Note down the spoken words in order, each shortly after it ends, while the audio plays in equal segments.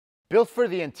Built for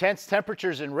the intense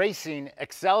temperatures in racing,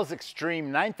 Accels Extreme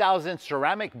 9000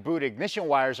 ceramic boot ignition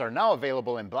wires are now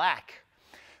available in black.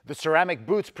 The ceramic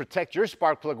boots protect your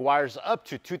spark plug wires up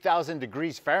to 2000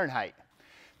 degrees Fahrenheit.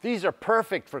 These are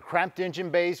perfect for cramped engine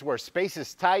bays where space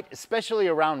is tight, especially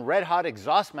around red-hot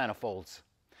exhaust manifolds.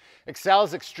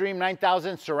 Accels Extreme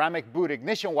 9000 ceramic boot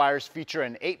ignition wires feature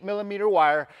an 8mm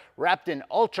wire wrapped in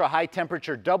ultra-high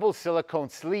temperature double silicone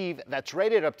sleeve that's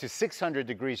rated up to 600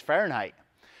 degrees Fahrenheit.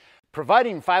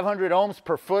 Providing 500 ohms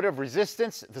per foot of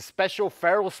resistance, the special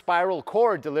ferrule spiral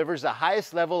core delivers the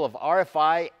highest level of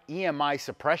RFI EMI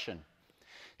suppression.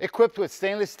 Equipped with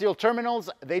stainless steel terminals,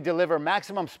 they deliver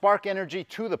maximum spark energy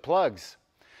to the plugs.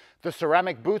 The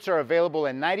ceramic boots are available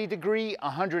in 90 degree,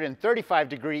 135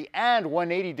 degree, and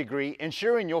 180 degree,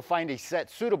 ensuring you'll find a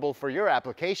set suitable for your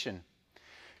application.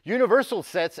 Universal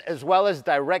sets as well as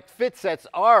direct fit sets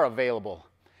are available.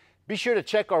 Be sure to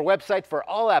check our website for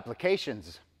all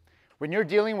applications. When you're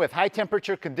dealing with high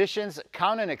temperature conditions,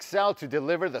 count on Accel to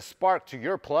deliver the spark to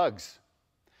your plugs.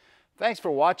 Thanks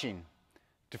for watching.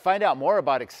 To find out more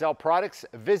about Accel products,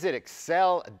 visit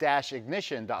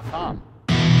accel-ignition.com.